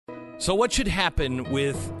So what should happen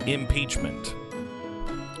with impeachment?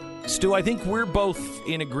 Stu, I think we're both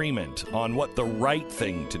in agreement on what the right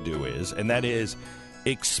thing to do is, and that is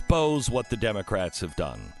expose what the Democrats have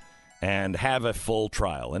done and have a full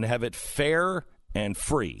trial and have it fair and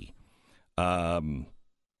free. Have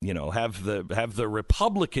the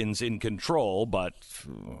Republicans in control, but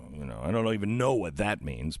I don't even know what that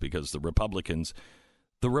means because the Republicans.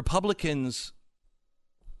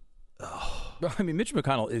 Well, I mean, Mitch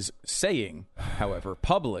McConnell is saying, however,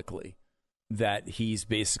 publicly that he's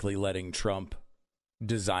basically letting Trump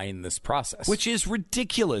design this process. Which is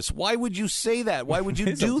ridiculous. Why would you say that? Why would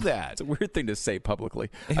you do that? It's a weird thing to say publicly.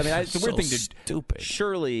 I mean, it's a weird thing to stupid.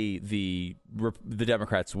 Surely the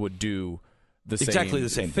Democrats would do exactly the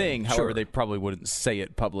same thing. However, sure. They probably wouldn't say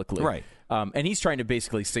it publicly. Right. And he's trying to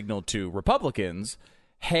basically signal to Republicans,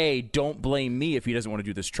 hey, don't blame me if he doesn't want to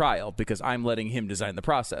do this trial because I'm letting him design the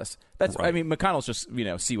process. That's right. I mean, McConnell's just,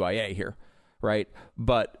 CYA here, right?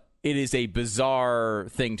 But it is a bizarre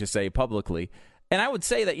thing to say publicly. And I would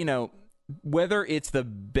say that, whether it's the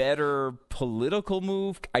better political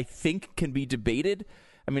move, I think can be debated.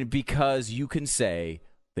 I mean, because you can say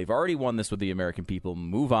they've already won this with the American people,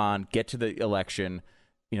 move on, get to the election,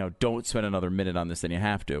 don't spend another minute on this than you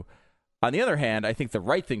have to. On the other hand, I think the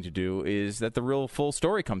right thing to do is that the real full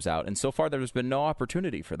story comes out. And so far, there's been no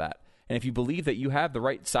opportunity for that. And if you believe that you have the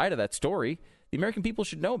right side of that story, the American people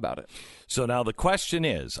should know about it. So now the question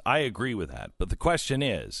is, I agree with that, but the question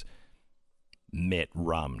is, Mitt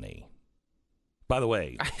Romney. By the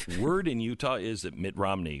way, word in Utah is that Mitt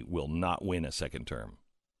Romney will not win a second term.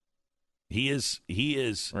 He is.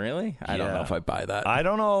 Really? I don't know if I buy that. I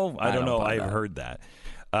don't know. I've heard that.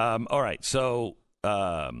 All right. So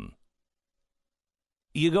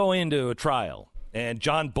you go into a trial, and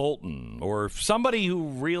John Bolton or somebody who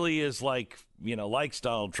really is likes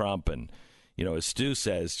Donald Trump, and as Stu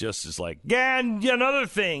says, just is like, yeah, and another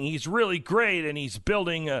thing, he's really great, and he's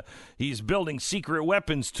building secret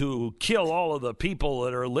weapons to kill all of the people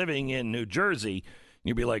that are living in New Jersey.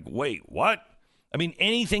 You'd be like, wait, what? I mean,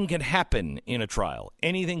 anything can happen in a trial.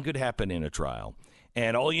 Anything could happen in a trial,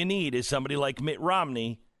 and all you need is somebody like Mitt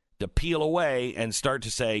Romney to peel away and start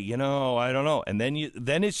to say, I don't know, and then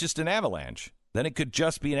it's just an avalanche. Then it could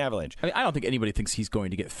just be an avalanche. I mean, I don't think anybody thinks he's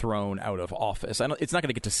going to get thrown out of office. It's not going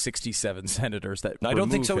to get to 67 senators that I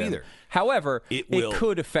don't think so him. either. However, it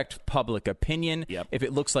could affect public opinion. Yep. If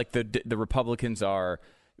it looks like the Republicans are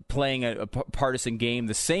playing a partisan game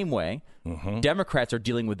the same way, Democrats are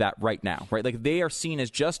dealing with that right now, right? Like they are seen as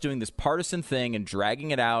just doing this partisan thing and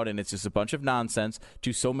dragging it out, and it's just a bunch of nonsense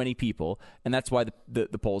to so many people, and that's why the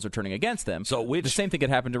polls are turning against them. So the same thing could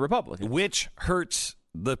happen to Republicans. Which hurts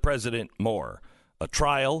the president more, a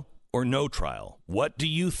trial or no trial? What do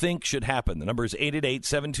you think should happen? The number is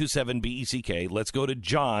 888-727-BECK. Let's go to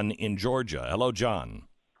John in Georgia. Hello, John.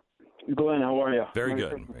 Glenn, how are you? Very Merry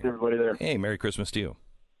good. Christmas to everybody there. Hey, Merry Christmas to you.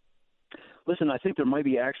 Listen, I think there might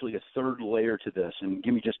be actually a third layer to this, and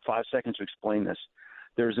give me just 5 seconds to explain this.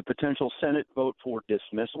 There's a potential Senate vote for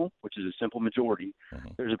dismissal, which is a simple majority.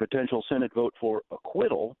 There's a potential Senate vote for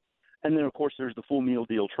acquittal, and then, of course, there's the full meal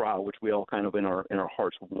deal trial, which we all kind of in our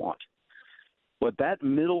hearts want. But that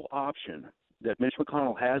middle option that Mitch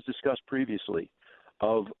McConnell has discussed previously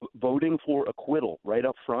of voting for acquittal right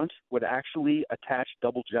up front would actually attach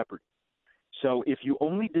double jeopardy. So if you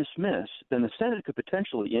only dismiss, then the Senate could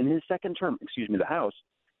potentially, in his second term, the House,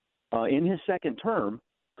 in his second term,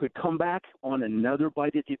 could come back on another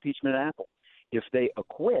bite at the impeachment apple. If they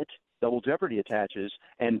acquit, double jeopardy attaches,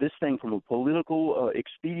 and this thing from a political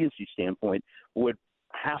expediency standpoint would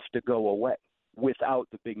have to go away without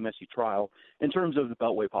the big messy trial in terms of the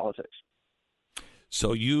Beltway politics.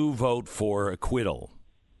 So you vote for acquittal?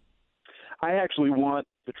 I actually want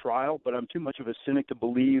the trial, but I'm too much of a cynic to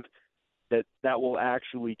believe that will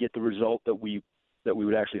actually get the result that we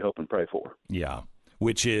would actually hope and pray for. Yeah,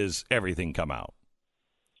 which is everything come out.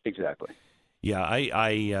 Exactly. Yeah,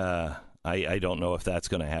 I don't know if that's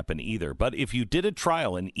going to happen either. But if you did a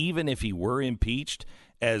trial, and even if he were impeached,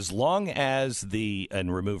 as long as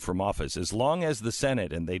and removed from office, as long as the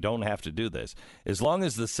Senate, and they don't have to do this, as long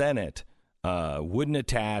as the Senate wouldn't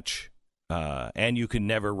attach, and you can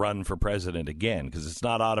never run for president again because it's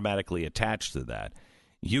not automatically attached to that,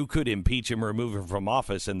 you could impeach him, remove him from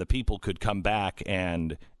office, and the people could come back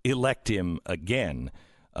and elect him again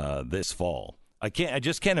this fall. I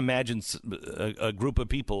just can't imagine a group of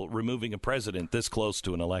people removing a president this close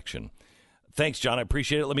to an election. Thanks, John. I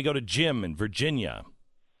appreciate it. Let me go to Jim in Virginia.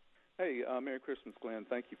 Hey, Merry Christmas, Glenn.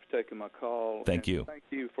 Thank you for taking my call. Thank you. Thank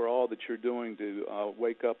you for all that you're doing to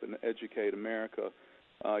wake up and educate America.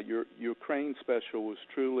 Your Ukraine special was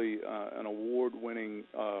truly an award-winning,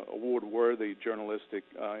 award-worthy journalistic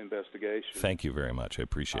investigation. Thank you very much. I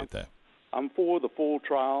appreciate that. I'm for the full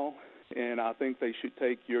trial, and I think they should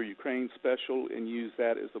take your Ukraine special and use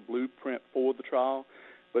that as a blueprint for the trial.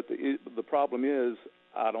 But the problem is,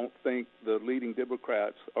 I don't think the leading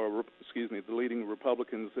Democrats, or the leading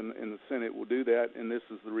Republicans in the Senate will do that, and this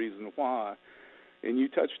is the reason why. And you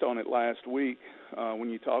touched on it last week when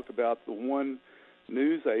you talked about the one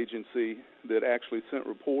news agency that actually sent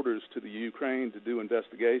reporters to the Ukraine to do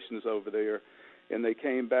investigations over there, and they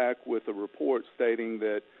came back with a report stating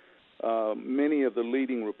that many of the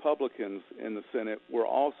leading Republicans in the Senate were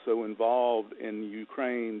also involved in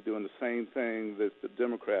Ukraine doing the same thing that the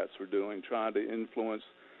Democrats were doing, trying to influence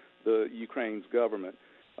the Ukraine's government,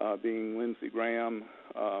 being Lindsey Graham,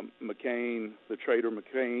 McCain, the traitor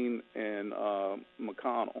McCain, and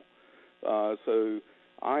McConnell. So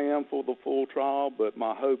I am for the full trial, but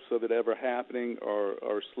my hopes of it ever happening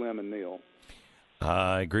are slim and nil.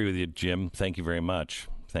 I agree with you, Jim. Thank you very much.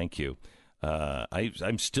 Thank you.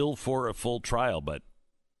 I'm still for a full trial, but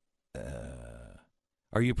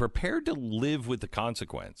are you prepared to live with the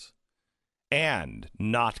consequence and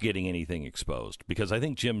not getting anything exposed? Because I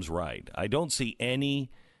think Jim's right. I don't see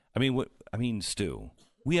any. Stu,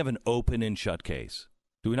 we have an open and shut case,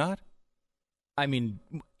 do we not? I mean,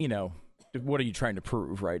 what are you trying to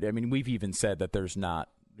prove, right? I mean, we've even said that there's not,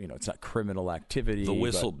 it's not criminal activity.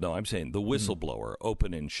 I'm saying the whistleblower,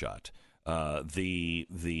 open and shut.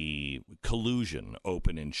 The collusion,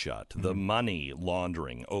 open and shut. The money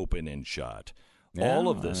laundering, open and shut. Yeah, all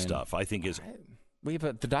of this stuff, I think, is. We have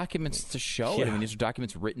the documents to show it. I mean, these are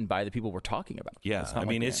documents written by the people we're talking about. Yeah,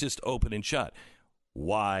 it's just open and shut.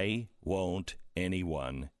 Why won't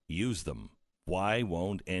anyone use them? Why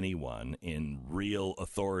won't anyone in real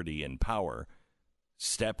authority and power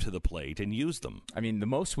step to the plate and use them? I mean, the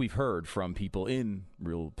most we've heard from people in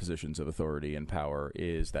real positions of authority and power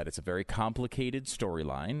is that it's a very complicated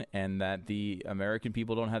storyline and that the American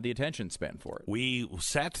people don't have the attention span for it. We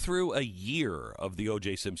sat through a year of the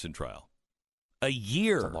O.J. Simpson trial. A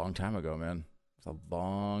year. It's a long time ago, man. It's a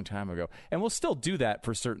long time ago. And we'll still do that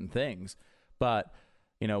for certain things. But,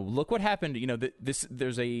 look what happened.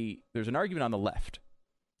 There's an argument on the left.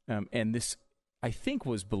 And this, I think,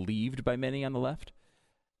 was believed by many on the left,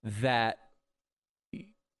 that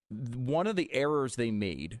one of the errors they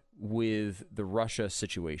made with the Russia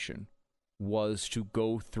situation was to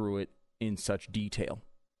go through it in such detail.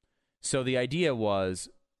 So the idea was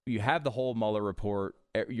you have the whole Mueller report,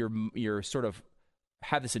 you're sort of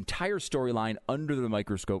have this entire storyline under the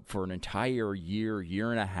microscope for an entire year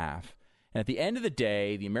and a half. And at the end of the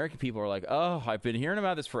day, the American people are like, oh, I've been hearing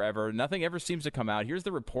about this forever. Nothing ever seems to come out. Here's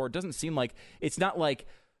the report. Doesn't seem like, it's not like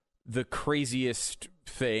the craziest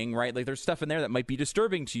thing, right? Like there's stuff in there that might be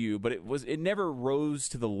disturbing to you, but it never rose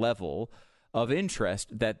to the level of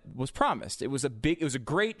interest that was promised. It was a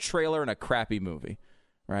great trailer and a crappy movie,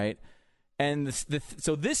 right? And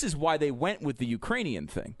so this is why they went with the Ukrainian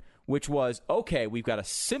thing, which was, okay, we've got a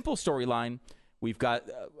simple storyline. We've got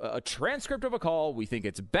a transcript of a call. We think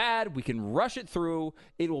it's bad. We can rush it through.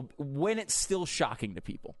 When it's still shocking to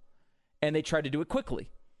people. And they tried to do it quickly.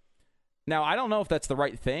 Now, I don't know if that's the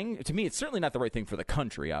right thing. To me, it's certainly not the right thing for the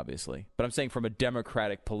country, obviously. But I'm saying from a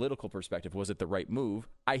democratic political perspective, was it the right move?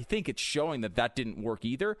 I think it's showing that didn't work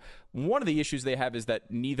either. One of the issues they have is that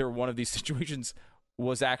neither one of these situations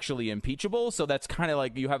was actually impeachable, so that's kind of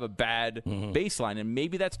like you have a bad baseline, and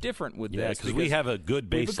maybe that's different with this. Because we have a good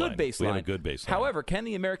baseline. We have a good baseline. However, can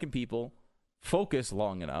the American people focus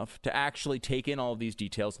long enough to actually take in all of these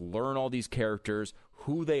details, learn all these characters,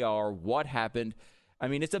 who they are, what happened? I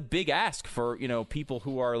mean, it's a big ask for people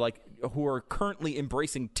who are currently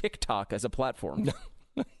embracing TikTok as a platform.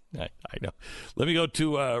 I know. Let me go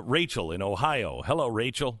to Rachel in Ohio. Hello,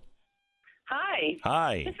 Rachel. Hi.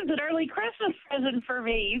 Hi. This is an early Christmas present for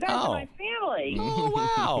me. You guys are my family. Oh,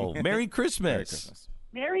 wow. Merry Christmas. Merry Christmas.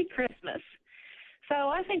 Merry Christmas. So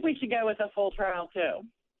I think we should go with a full trial, too.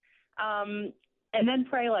 And then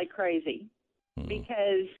pray like crazy.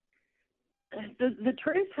 Because the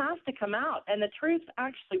truth has to come out. And the truth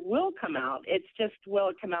actually will come out. It's just, will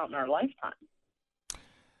it come out in our lifetime?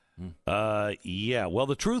 Yeah. Well,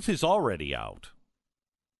 the truth is already out.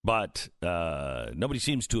 But nobody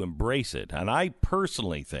seems to embrace it. And I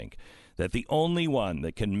personally think that the only one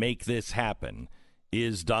that can make this happen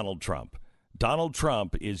is Donald Trump. Donald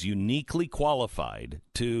Trump is uniquely qualified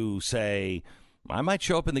to say, I might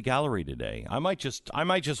show up in the gallery today. I might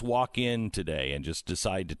just walk in today and just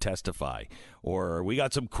decide to testify. Or we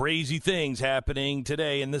got some crazy things happening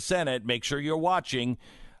today in the Senate. Make sure you're watching.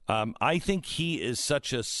 I think he is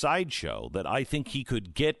such a sideshow that I think he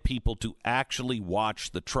could get people to actually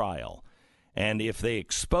watch the trial. And if they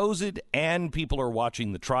expose it and people are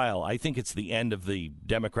watching the trial, I think it's the end of the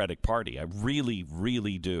Democratic Party. I really,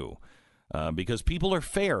 really do. Because people are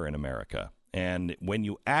fair in America. And when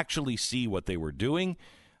you actually see what they were doing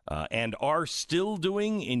and are still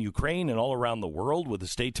doing in Ukraine and all around the world with the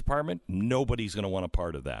State Department, nobody's going to want a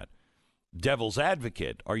part of that. Devil's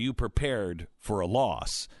advocate, are you prepared for a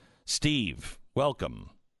loss? Steve, welcome.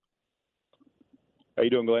 How you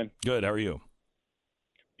doing, Glenn? Good. How are you?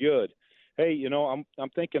 Good. Hey, I'm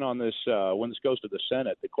thinking on this when this goes to the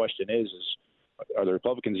Senate. The question is are the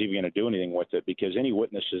Republicans even going to do anything with it? Because any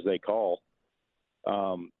witnesses they call,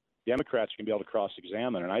 Democrats can be able to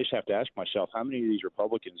cross-examine. And I just have to ask myself, how many of these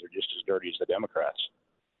Republicans are just as dirty as the Democrats?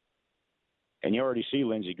 And you already see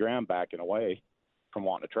Lindsey Graham backing away from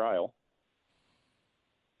wanting a trial.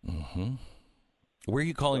 Mm-hmm. Where are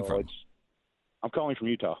you calling from? I'm calling from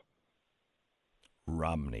Utah.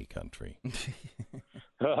 Romney country.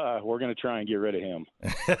 We're going to try and get rid of him.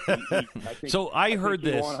 I heard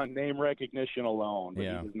this. He won on name recognition alone, but he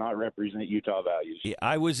does not represent Utah values. Yeah,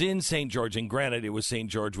 I was in St. George, and granted, it was St.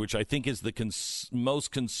 George, which I think is the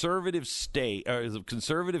most conservative state, or the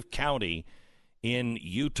conservative county in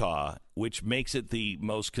Utah, which makes it the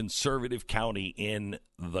most conservative county in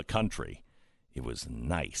the country. It was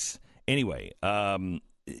nice. Anyway,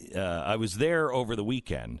 I was there over the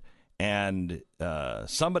weekend, and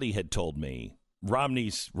somebody had told me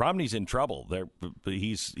Romney's in trouble.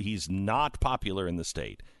 He's not popular in the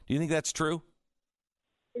state. Do you think that's true?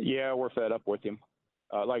 Yeah, we're fed up with him.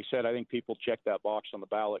 Like I said, I think people check that box on the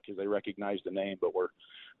ballot because they recognize the name, but we're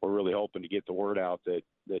really hoping to get the word out that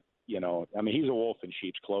he's a wolf in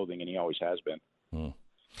sheep's clothing, and he always has been.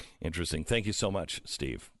 Interesting. Thank you so much,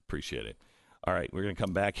 Steve. Appreciate it. All right, we're going to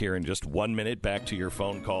come back here in just 1 minute, back to your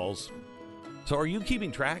phone calls. So are you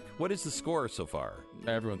keeping track? What is the score so far?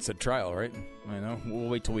 Everyone said trial, right? I know. We'll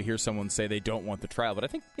wait till we hear someone say they don't want the trial. But I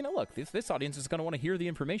think, look, this audience is going to want to hear the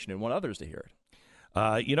information and want others to hear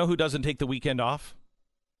it. You know who doesn't take the weekend off?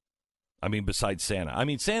 I mean, besides Santa. I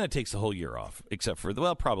mean, Santa takes the whole year off, except for,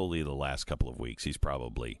 probably the last couple of weeks. He's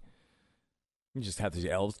probably... You just have the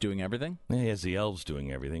elves doing everything? Yeah, he has the elves doing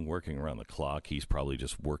everything, working around the clock. He's probably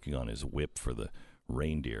just working on his whip for the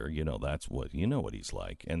reindeer. That's what he's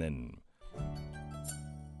like. And then...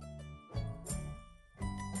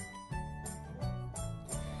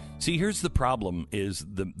 See, here's the problem is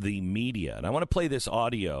the media. And I want to play this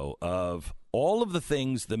audio of all of the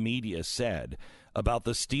things the media said about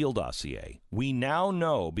the Steele dossier. We now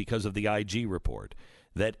know, because of the IG report,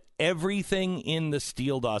 that everything in the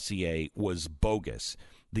Steele dossier was bogus.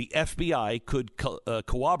 The FBI could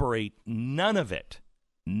corroborate none of it.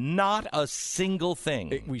 Not a single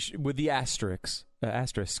thing. With the asterisk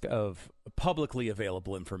of publicly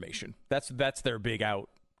available information. That's their big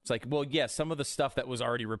out. It's like, well, yes, some of the stuff that was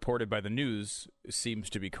already reported by the news seems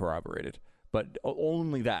to be corroborated, but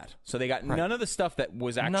only that. So they got none of the stuff that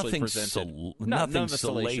was actually presented. Nothing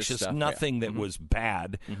salacious, stuff, nothing that was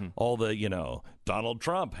bad. Mm-hmm. All the, Donald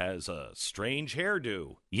Trump has a strange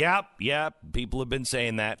hairdo. Yep. People have been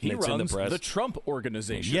saying that. He runs in the press. The Trump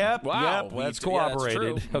Organization. Yep. That's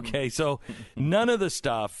corroborated. That's okay, so none of the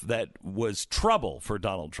stuff that was trouble for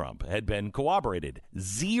Donald Trump had been corroborated.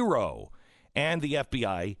 Zero. And the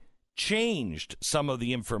FBI changed some of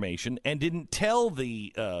the information and didn't tell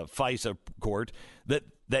the FISA court that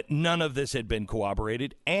none of this had been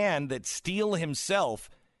corroborated, and that Steele himself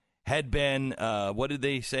had been, what did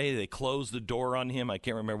they say? They closed the door on him. I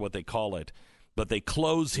can't remember what they call it, but they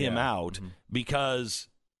closed him out because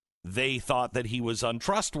they thought that he was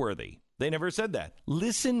untrustworthy. They never said that.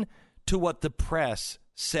 Listen to what the press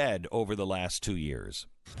said over the last 2 years.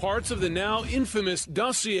 Parts of the now infamous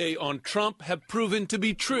dossier on Trump have proven to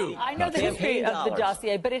be true. I know the history of the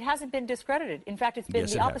dossier, but it hasn't been discredited. In fact, it's been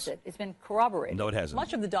the opposite. It's been corroborated. No, it hasn't.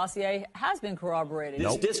 Much of the dossier has been corroborated.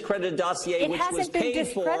 This discredited dossier, which was paid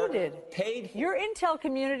for, your intel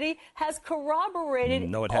community has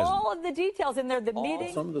corroborated all of the details in there. The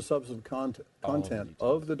meeting. Some of the substantive content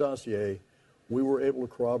of the dossier we were able to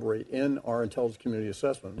corroborate in our intelligence community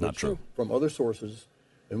assessment. Not true. From other sources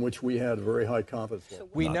in which we had very high confidence level.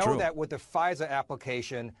 We know that with the FISA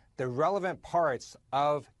application, the relevant parts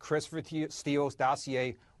of Christopher Steele's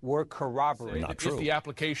dossier were corroborated. Not true. If the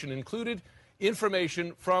application included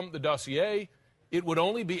information from the dossier, it would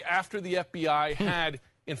only be after the FBI had,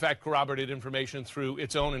 in fact, corroborated information through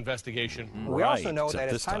its own investigation. We also know that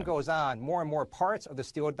as time goes on, more and more parts of the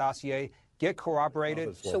Steele dossier get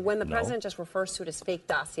corroborated. So when the president just refers to it as fake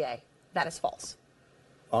dossier, that is false.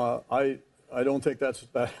 I I don't think that is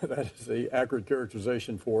the accurate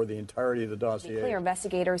characterization for the entirety of the dossier. To be clear,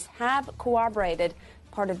 investigators have corroborated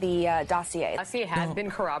part of the dossier. The dossier has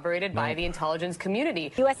been corroborated by the intelligence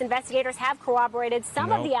community. U.S. investigators have corroborated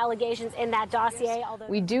some of the allegations in that dossier. Although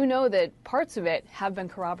We do know that parts of it have been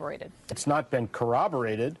corroborated. It's not been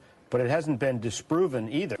corroborated, but it hasn't been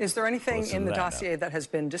disproven either. Is there anything in the dossier that has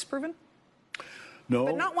been disproven? No.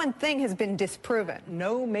 But not one thing has been disproven.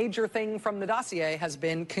 No major thing from the dossier has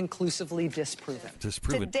been conclusively disproven.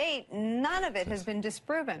 Disproven. To date, none of it has been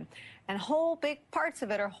disproven, and whole big parts of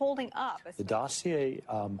it are holding up. The dossier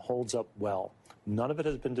holds up well. None of it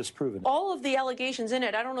has been disproven. All of the allegations in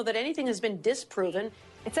it, I don't know that anything has been disproven.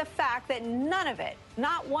 It's a fact that none of it,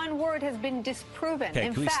 not one word, has been disproven. Okay,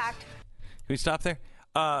 In fact, can we stop there?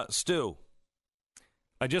 Stu,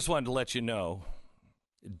 I just wanted to let you know,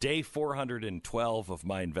 day 412 of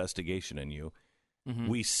my investigation in you,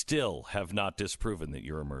 we still have not disproven that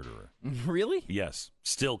you're a murderer. Really? Yes.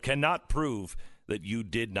 Still cannot prove that you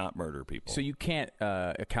did not murder people. So you can't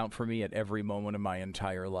account for me at every moment of my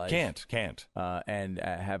entire life. Can't. And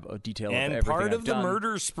have a detail and of everything part of I've the done.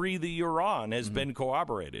 murder spree that you're on has been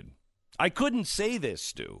corroborated. I couldn't say this,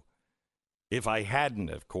 Stu, if I hadn't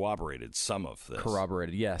have corroborated some of this.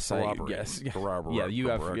 Corroborated, yes. Corroborated. Yeah, you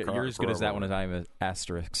have. You're as good as that one as I am.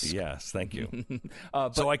 Asterisks. Yes, thank you.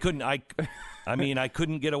 So I couldn't. I mean, I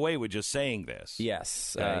couldn't get away with just saying this.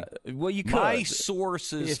 Yes. Okay? Well, you could. My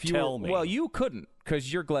sources tell me. Well, you couldn't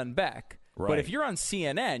because you're Glenn Beck. Right. But if you're on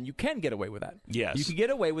CNN, you can get away with that. Yes. You can get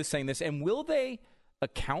away with saying this. And will they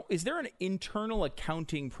account? Is there an internal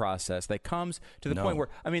accounting process that comes to the point where?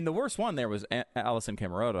 I mean, the worst one there was Allison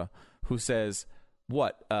Camerota, who says,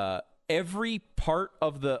 "What? Every part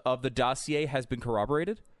of the dossier has been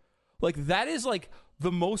corroborated." Like that is like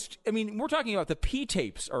the most. I mean, we're talking about the P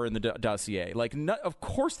tapes are in the dossier. Like, of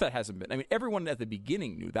course that hasn't been. I mean, everyone at the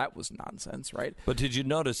beginning knew that was nonsense, right? But did you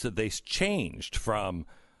notice that they changed from,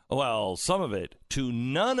 well, some of it to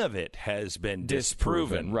none of it has been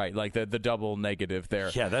disproven? Right, like the double negative there.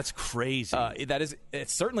 Yeah, that's crazy.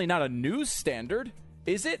 It's certainly not a news standard,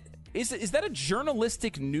 is it? Is that a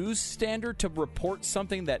journalistic news standard to report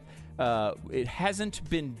something that it hasn't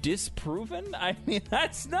been disproven? I mean,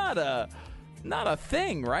 that's not a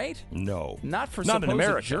thing, right? No, not for not supposed in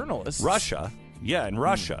America. journalists. Russia, yeah, in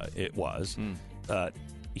Russia it was.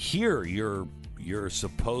 Here, you're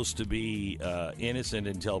supposed to be innocent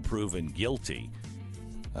until proven guilty.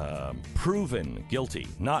 Proven guilty,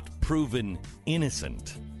 not proven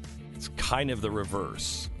innocent. It's kind of the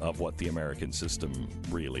reverse of what the American system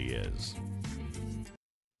really is.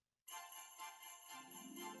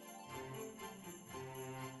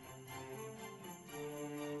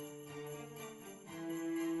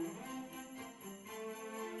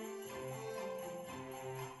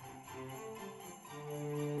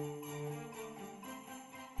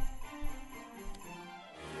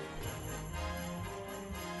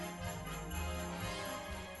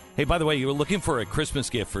 Hey, by the way, you're looking for a Christmas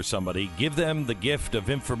gift for somebody, give them the gift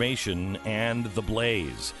of information and the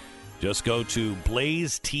Blaze. Just go to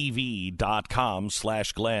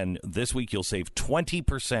blazetv.com/Glenn. This week you'll save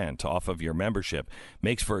 20% off of your membership.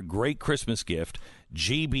 Makes for a great Christmas gift.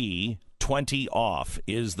 GB20OFF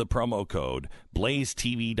is the promo code.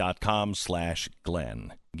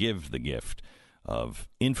 blazetv.com/Glenn. Give the gift of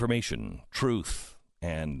information, truth,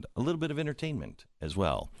 and a little bit of entertainment as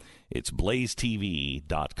well. It's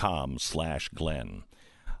blazetv.com/Glenn.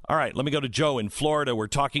 All right, let me go to Joe in Florida. We're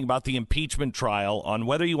talking about the impeachment trial, on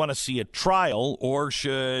whether you want to see a trial or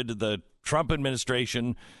should the Trump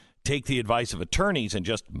administration take the advice of attorneys and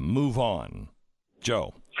just move on.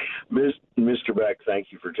 Joe. Mr. Beck,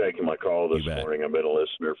 thank you for taking my call this morning. I've been a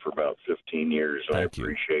listener for about 15 years, and I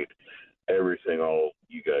appreciate everything all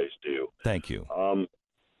you guys do. Thank you.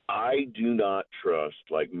 I do not trust,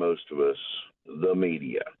 like most of us, the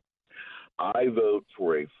media. I vote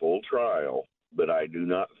for a full trial, but I do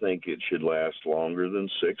not think it should last longer than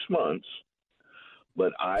 6 months.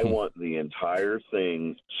 But I want the entire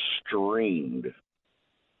thing streamed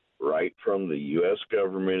right from the U.S.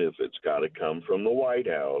 government if it's got to come from the White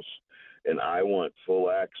House, and I want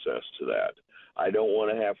full access to that. I don't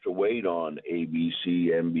want to have to wait on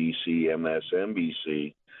ABC, NBC,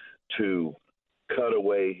 MSNBC to cut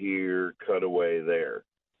away here, cut away there.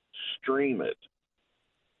 Stream it.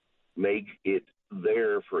 Make it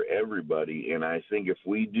there for everybody. And I think if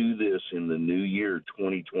we do this in the new year,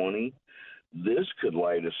 2020, this could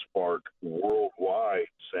light a spark worldwide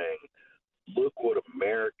saying, look what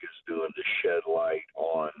America's doing to shed light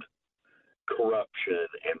on corruption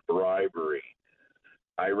and bribery.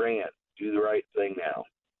 Iran, do the right thing now.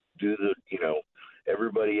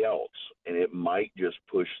 everybody else, and it might just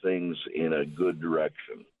push things in a good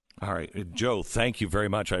direction. All right, Joe, thank you very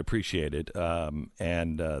much. I appreciate it.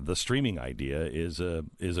 And the streaming idea is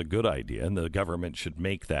a good idea, and the government should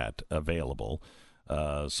make that available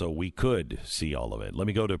so we could see all of it. Let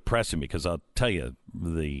me go to Preston, because I'll tell you,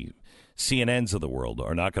 the CNNs of the world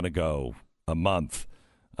are not going to go a month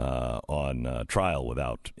on trial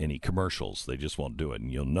without any commercials. They just won't do it,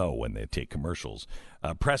 and you'll know when they take commercials.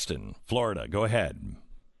 Preston, Florida, go ahead.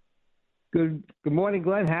 Good morning,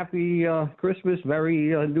 Glenn. Happy Christmas,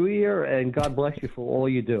 Merry New Year, and God bless you for all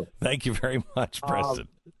you do. Thank you very much, Preston.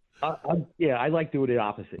 I like doing the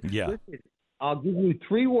opposite. Yeah. Listen, I'll give you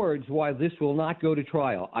 3 words why this will not go to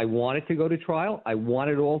trial. I want it to go to trial. I want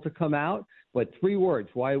it all to come out, but 3 words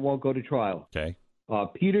why it won't go to trial. Okay.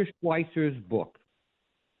 Peter Schweizer's book.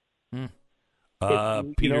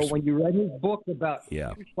 Peter, when you read his book about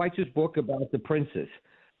yeah. Peter Schweizer's book about the princess,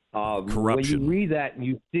 corruption. when you read that and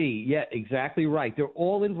you see, yeah, exactly right. They're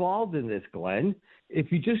all involved in this, Glenn.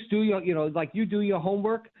 If you just do your, like you do your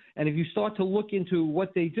homework, and if you start to look into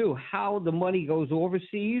what they do, how the money goes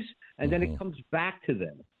overseas, and then it comes back to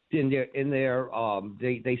them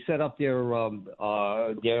they set up their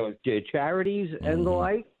charities and the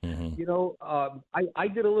like. I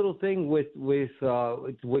did a little thing with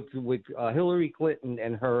Hillary Clinton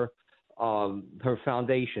and her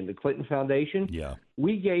foundation, the Clinton Foundation. Yeah.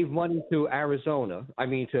 We gave money to Arizona.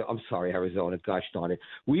 Arizona. Gosh darn it.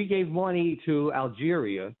 We gave money to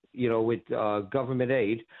Algeria, with government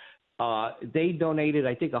aid. They donated,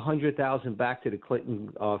 I think, $100,000 back to the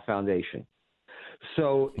Clinton Foundation.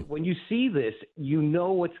 So when you see this, you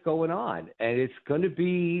know what's going on, and it's going to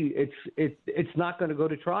be it's not going to go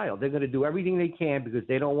to trial. They're going to do everything they can because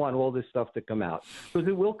they don't want all this stuff to come out, because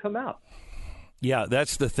it will come out. Yeah,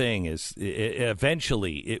 that's the thing is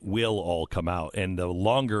eventually it will all come out, and the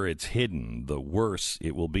longer it's hidden, the worse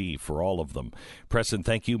it will be for all of them. Preston,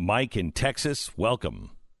 thank you. Mike in Texas,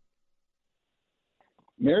 welcome.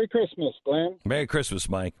 Merry Christmas, Glenn. Merry Christmas,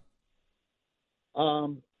 Mike.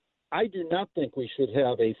 I do not think we should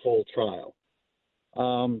have a full trial.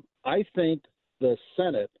 I think the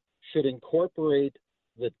Senate should incorporate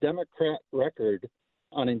the Democrat record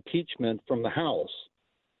on impeachment from the House,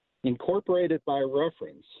 incorporate it by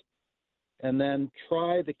reference, and then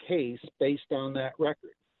try the case based on that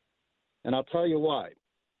record. And I'll tell you why.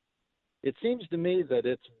 It seems to me that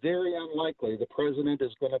it's very unlikely the president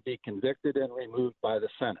is going to be convicted and removed by the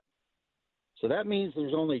Senate. So that means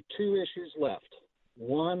there's only 2 issues left.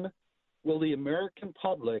 One, will the American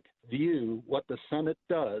public view what the Senate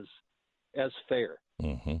does as fair?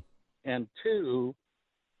 Mm-hmm. And 2,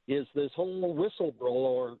 is this whole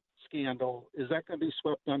whistleblower scandal, is that going to be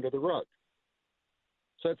swept under the rug?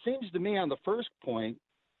 So it seems to me on the first point,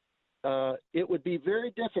 it would be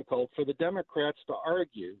very difficult for the Democrats to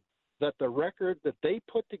argue that the record that they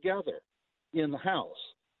put together in the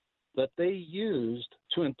House that they used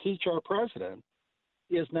to impeach our president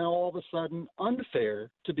is now all of a sudden unfair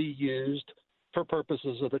to be used for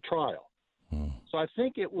purposes of the trial. So I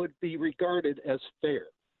think it would be regarded as fair.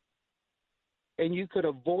 And you could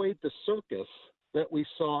avoid the circus that we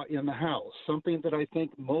saw in the House, something that I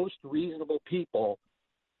think most reasonable people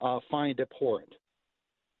find abhorrent.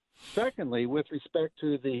 Secondly, with respect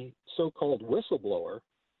to the so-called whistleblower,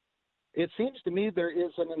 it seems to me there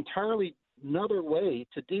is an entirely another way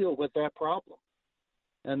to deal with that problem.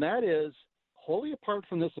 And that is, wholly apart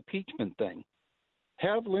from this impeachment thing,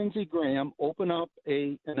 have Lindsey Graham open up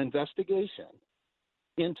an investigation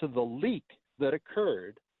into the leak that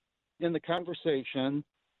occurred in the conversation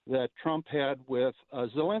that Trump had with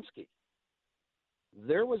Zelensky.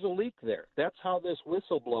 There was a leak there. That's how this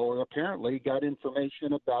whistleblower apparently got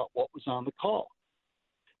information about what was on the call.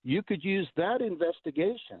 You could use that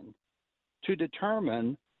investigation to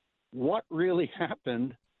determine what really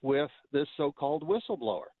happened with this so-called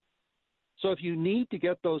whistleblower. So if you need to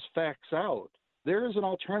get those facts out, there is an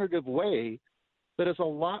alternative way that is a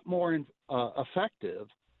lot more effective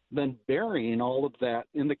than burying all of that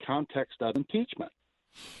in the context of impeachment.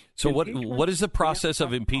 So what is the process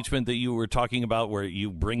of impeachment that you were talking about, where you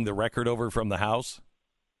bring the record over from the House?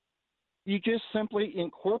 You just simply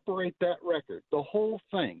incorporate that record, the whole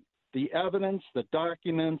thing, the evidence, the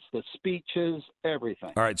documents, the speeches,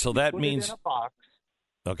 everything. All right, so that means it in a box,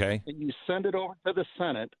 okay, and you send it over to the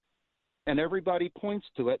Senate, and everybody points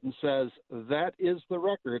to it and says, that is the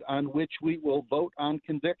record on which we will vote on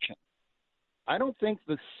conviction. I don't think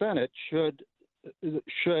the Senate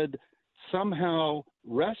should somehow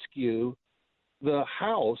rescue the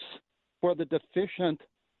House for the deficient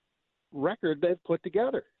record they've put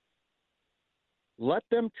together. Let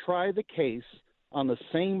them try the case on the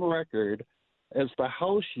same record as the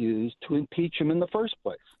House used to impeach him in the first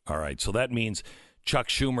place. All right. So that means Chuck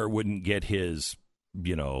Schumer wouldn't get his,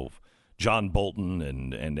 John Bolton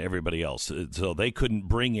and everybody else. So they couldn't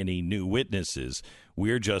bring any new witnesses.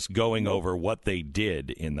 We're just going over what they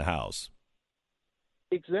did in the House.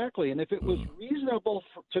 Exactly. And if it was reasonable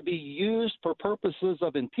to be used for purposes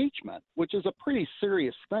of impeachment, which is a pretty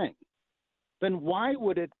serious thing, then why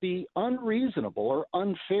would it be unreasonable or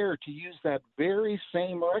unfair to use that very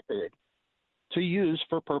same record to use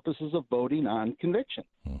for purposes of voting on conviction?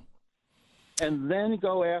 And then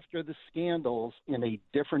go after the scandals in a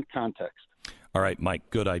different context. All right,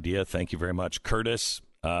 Mike, good idea. Thank you very much. Curtis,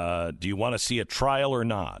 do you want to see a trial or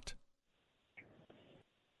not?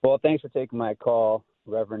 Well, thanks for taking my call,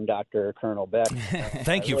 Reverend Dr. Colonel Beck.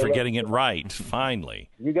 Thank you for getting it right,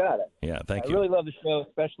 finally. You got it. Yeah, thank you. I really love the show,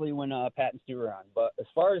 especially when Pat and Stu are on. But as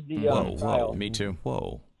far as the trial... Me too.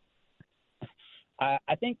 Whoa.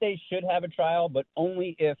 I think they should have a trial, but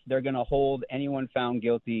only if they're going to hold anyone found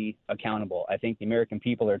guilty accountable. I think the American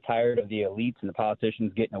people are tired of the elites and the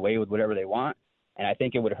politicians getting away with whatever they want, and I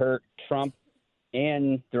think it would hurt Trump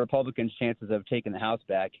and the Republicans' chances of taking the House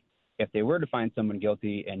back if they were to find someone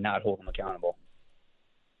guilty and not hold them accountable.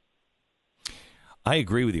 I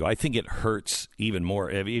agree with you. I think it hurts even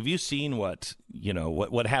more. Have you seen what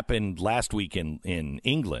happened last week in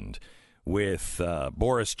England with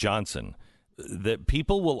Boris Johnson? That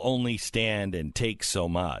people will only stand and take so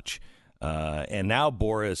much. And now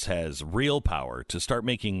Boris has real power to start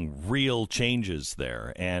making real changes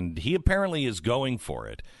there. And he apparently is going for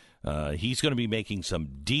it. He's going to be making some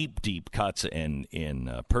deep, deep cuts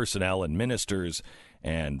in personnel and ministers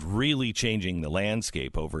and really changing the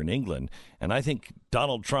landscape over in England. And I think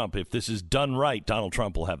Donald Trump, if this is done right, Donald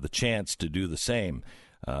Trump will have the chance to do the same.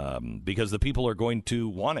 Because the people are going to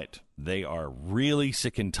want it. They are really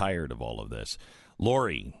sick and tired of all of this.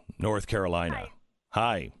 Lori, North Carolina.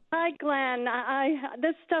 Hi. Hi, Glenn.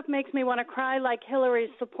 This stuff makes me want to cry like Hillary's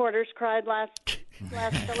supporters cried last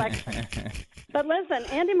election. But listen,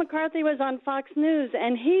 Andy McCarthy was on Fox News,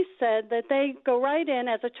 and he said that they go right in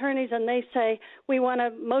as attorneys and they say, we want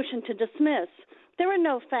a motion to dismiss. There were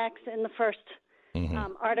no facts in the first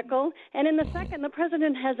article. And in the second, the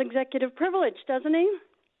president has executive privilege, doesn't he?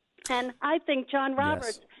 And I think John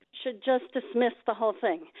Roberts should just dismiss the whole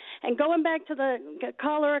thing. And going back to the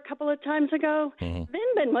caller a couple of times ago,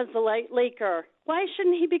 Vindman was the leaker. Why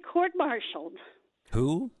shouldn't he be court-martialed?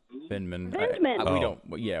 Who? Vindman.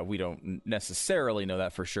 Vindman. We don't necessarily know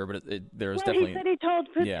that for sure, but there's well, definitely. He said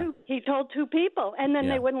he told two people, and then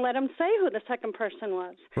they wouldn't let him say who the second person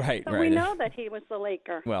was. Right, so right. we know that he was the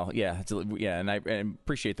leaker. Well, and I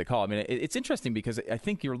appreciate the call. I mean, it's interesting because I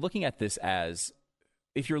think you're looking at this as,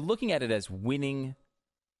 if you're looking at it as winning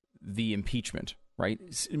the impeachment, right,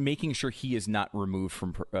 making sure he is not removed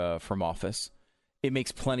from office, it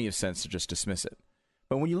makes plenty of sense to just dismiss it.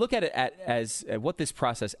 But when you look at it as what this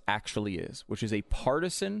process actually is, which is a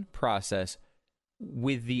partisan process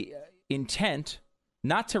with the intent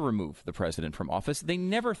not to remove the president from office, they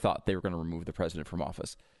never thought they were going to remove the president from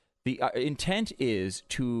office. The intent is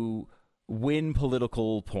to win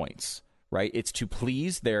political points, right? It's to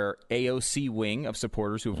please their AOC wing of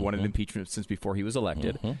supporters who have wanted impeachment since before he was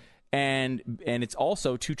elected. And it's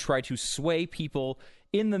also to try to sway people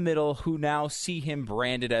in the middle who now see him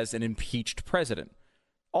branded as an impeached president.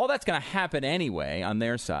 All that's going to happen anyway on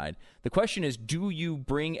their side. The question is, do you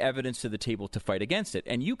bring evidence to the table to fight against it?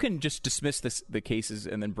 And you can just dismiss the cases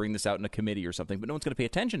and then bring this out in a committee or something, but no one's going to pay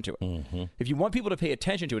attention to it. If you want people to pay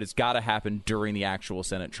attention to it, it's got to happen during the actual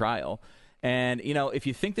Senate trial. And, if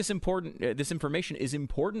you think this information is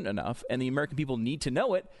important enough and the American people need to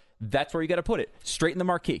know it, that's where you got to put it, straight in the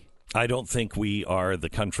marquee. I don't think we are the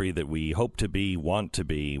country that we hope to be, want to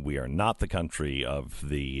be. We are not the country of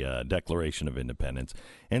the Declaration of Independence,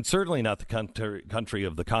 and certainly not the country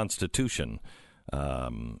of the Constitution.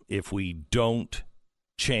 If we don't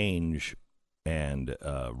change and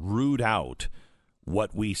root out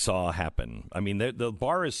what we saw happen. I mean, the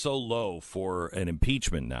bar is so low for an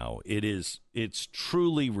impeachment now. It's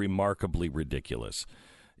truly remarkably ridiculous.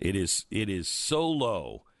 It is so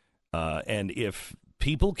low, and if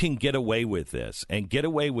people can get away with this and get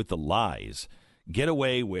away with the lies, get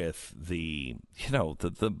away with the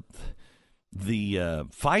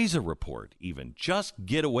FISA report, even just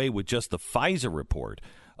get away with just the FISA report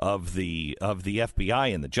of the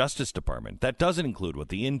FBI and the Justice Department. That doesn't include what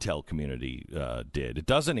the intel community did. It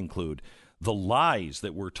doesn't include the lies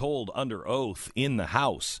that were told under oath in the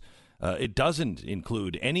House. It doesn't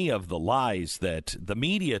include any of the lies that the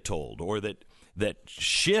media told or that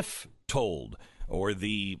Schiff told, or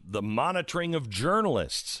the monitoring of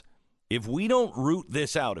journalists. If we don't root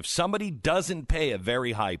this out, if somebody doesn't pay a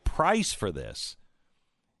very high price for this,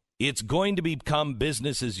 it's going to become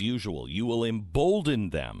business as usual. You will embolden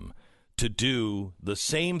them to do the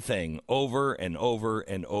same thing over and over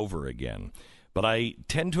and over again. But I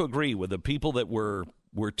tend to agree with the people that were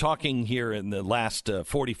talking here in the last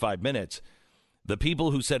 45 minutes. The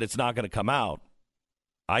people who said it's not going to come out,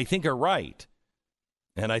 I think are right.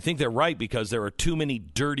 And I think they're right because there are too many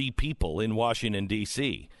dirty people in Washington,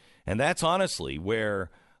 D.C., and that's honestly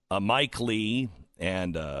where Mike Lee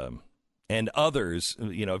and others,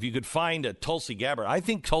 if you could find a Tulsi Gabbard, I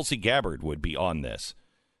think Tulsi Gabbard would be on this.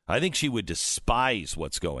 I think she would despise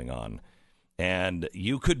what's going on. And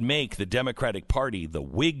you could make the Democratic Party the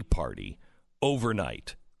Whig Party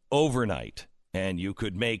overnight. And you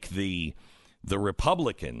could make the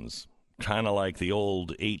Republicans kind of like the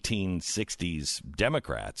old 1860s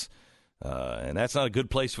Democrats. And that's not a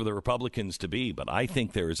good place for the Republicans to be. But I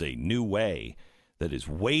think there is a new way that is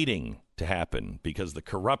waiting to happen because the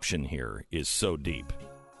corruption here is so deep.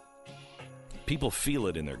 People feel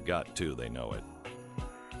it in their gut, too. They know it.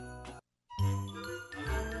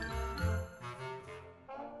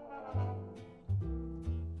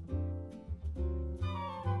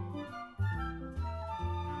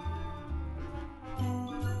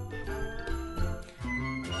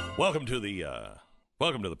 Welcome to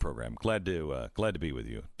the program. Glad to be with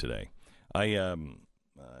you today. I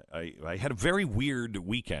had a very weird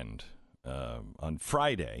weekend. On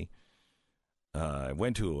Friday, I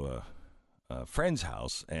went to a friend's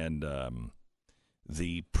house, and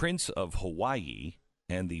the Prince of Hawaii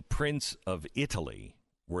and the Prince of Italy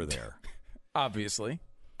were there. Obviously.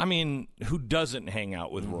 I mean, who doesn't hang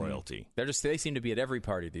out with royalty? They seem to be at every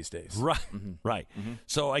party these days. Right, right. Mm-hmm.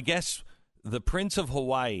 So I guess the Prince of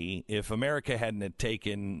Hawaii, if America hadn't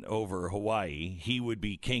taken over Hawaii, he would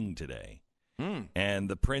be king today. Mm. And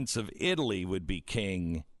the Prince of Italy would be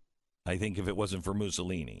king, I think, if it wasn't for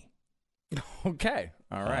Mussolini. Okay.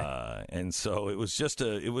 All right. And so it was just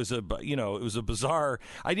it was a bizarre,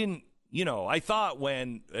 I thought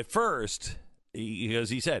when at first, because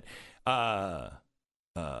he said,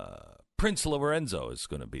 Prince Lorenzo is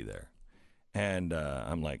going to be there. And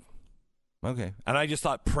I'm like, okay. And I just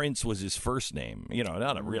thought Prince was his first name,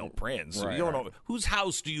 not a real prince. Right, you don't know whose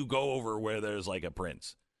house do you go over where there's like a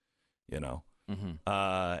prince, Mm-hmm.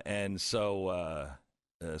 And so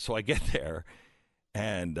I get there,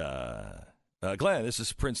 and Glenn, this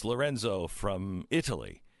is Prince Lorenzo from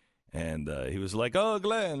Italy, and he was like, "Oh,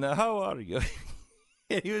 Glenn, how are you?"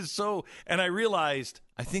 He was and I realized,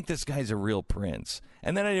 I think this guy's a real prince.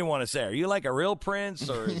 And then I didn't want to say, are you like a real prince,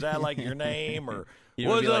 or is that like your name, or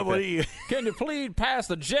what's up? What are you? Can you please pass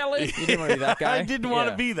the jelly? You didn't want to be that guy. I didn't want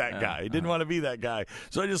to be that guy. I didn't want to be that guy.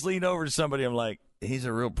 So I just leaned over to somebody. I'm like, he's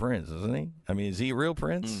a real prince, isn't he? I mean, is he a real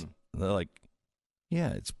prince? And they're like, yeah,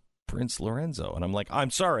 it's Prince Lorenzo. And I'm like,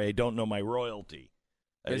 I'm sorry, I don't know my royalty.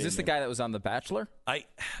 Is this the guy that was on The Bachelor?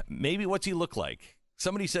 Maybe. What's he look like?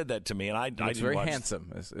 Somebody said that to me, and I didn't very watch.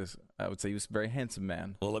 Handsome. I would say he was a very handsome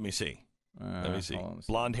man. Well, let me see.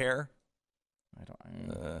 Blonde hair? I don't.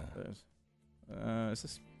 Is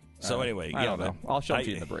this? So anyway, I don't know. I'll show it to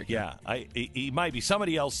you in the break. Yeah, he might be.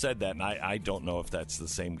 Somebody else said that, and I don't know if that's the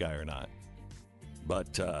same guy or not.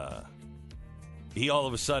 But he all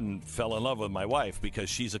of a sudden fell in love with my wife because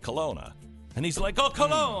she's a Kelowna, and he's like, "Oh,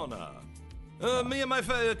 Kelowna, me and my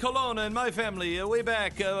Kelowna and my family way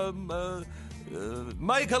back."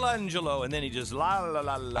 Michelangelo, and then he just la la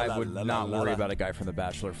la la. I would not worry about a guy from The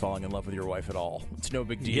Bachelor falling in love with your wife at all. It's no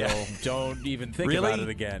big deal. Yeah. Don't even think really? about it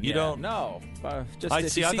again. You don't? No. I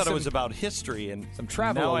thought it was about history and some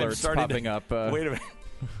travel alerts popping up. Wait a minute.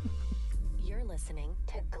 You're listening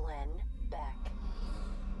to Glenn Beck.